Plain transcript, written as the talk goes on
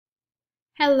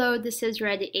Hello, this is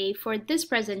Ready A. For this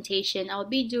presentation, I'll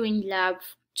be doing Lab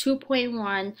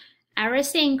 2.1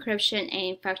 RSA Encryption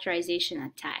and Factorization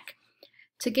Attack.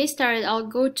 To get started, I'll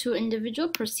go to Individual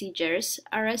Procedures,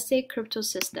 RSA Crypto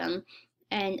System,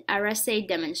 and RSA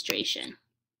Demonstration.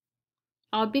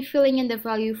 I'll be filling in the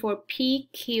value for P,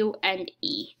 Q, and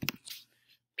E.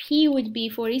 P would be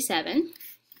 47,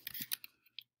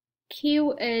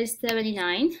 Q is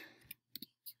 79,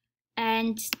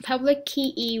 and public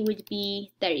key E would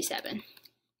be 37.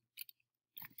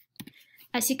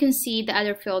 As you can see, the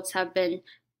other fields have been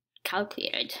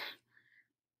calculated.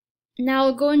 Now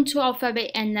I'll go into alphabet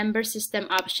and number system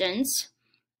options.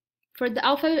 For the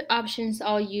alphabet options,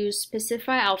 I'll use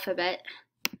specify alphabet.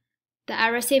 The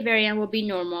RSA variant will be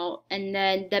normal, and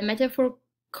then the method for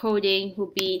coding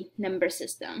will be number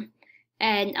system.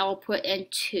 And I'll put in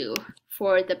 2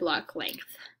 for the block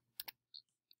length.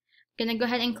 I'm gonna go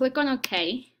ahead and click on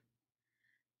OK.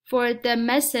 For the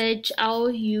message,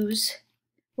 I'll use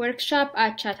workshop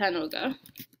at Chattanooga.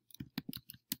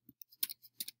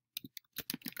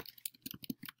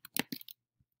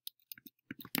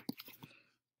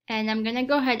 And I'm gonna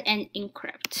go ahead and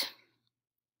encrypt.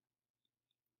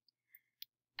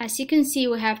 As you can see,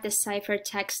 we have the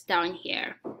ciphertext down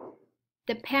here.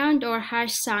 The pound or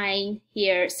hash sign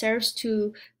here serves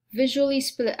to visually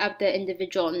split up the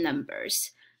individual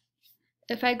numbers.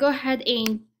 If I go ahead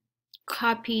and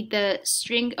copy the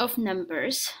string of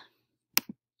numbers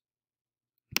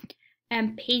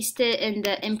and paste it in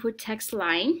the input text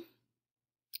line,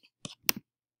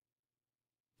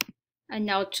 and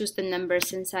now choose the number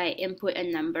since I input a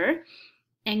number,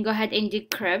 and go ahead and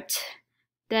decrypt,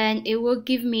 then it will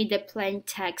give me the plain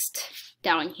text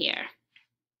down here.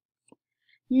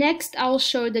 Next, I'll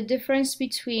show the difference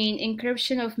between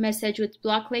encryption of message with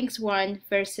block length 1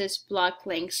 versus block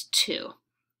length 2.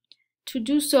 To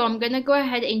do so, I'm going to go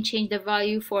ahead and change the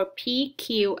value for P,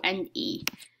 Q, and E.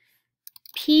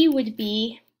 P would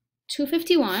be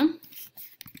 251.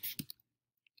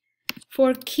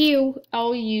 For Q,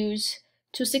 I'll use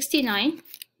 269.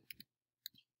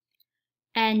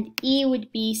 And E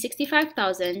would be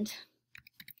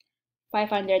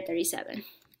 65,537.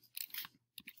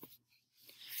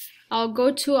 I'll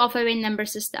go to alphabet number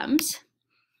systems,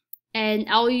 and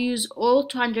I'll use all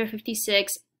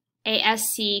 256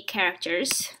 ASC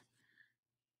characters.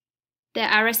 The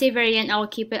RSA variant, I'll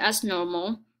keep it as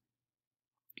normal.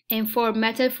 And for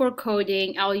method for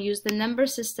coding, I'll use the number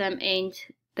system, and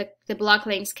the block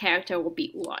length character will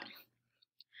be 1. I'm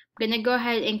gonna go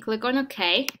ahead and click on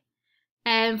OK.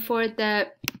 And for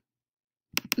the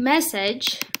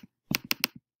message,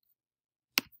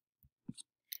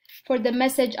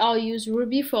 I'll use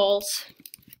Ruby false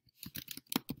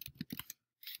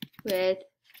with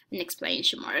an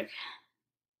exclamation mark.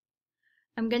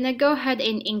 I'm gonna go ahead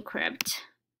and encrypt.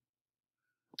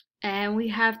 And we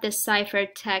have the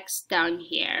ciphertext down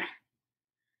here.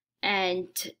 And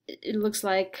it looks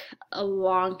like a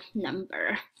long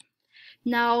number.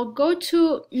 Now go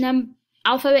to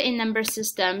alphabet and number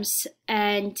systems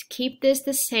and keep this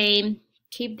the same.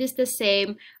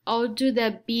 I'll do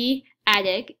the B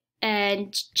addict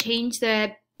and change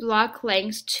the block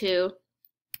length to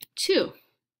 2.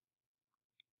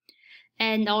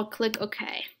 And I'll click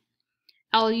OK.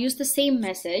 I'll use the same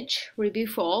message, Ruby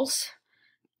false,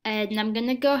 and I'm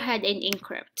gonna go ahead and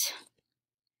encrypt.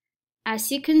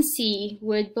 As you can see,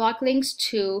 with block length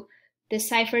 2, the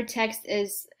ciphertext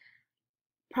is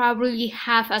probably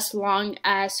half as long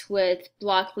as with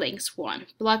block length 1.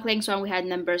 Block length 1, we had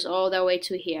numbers all the way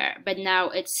to here, but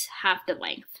now it's half the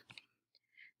length.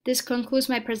 This concludes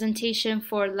my presentation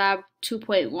for Lab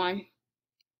 2.1.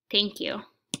 Thank you.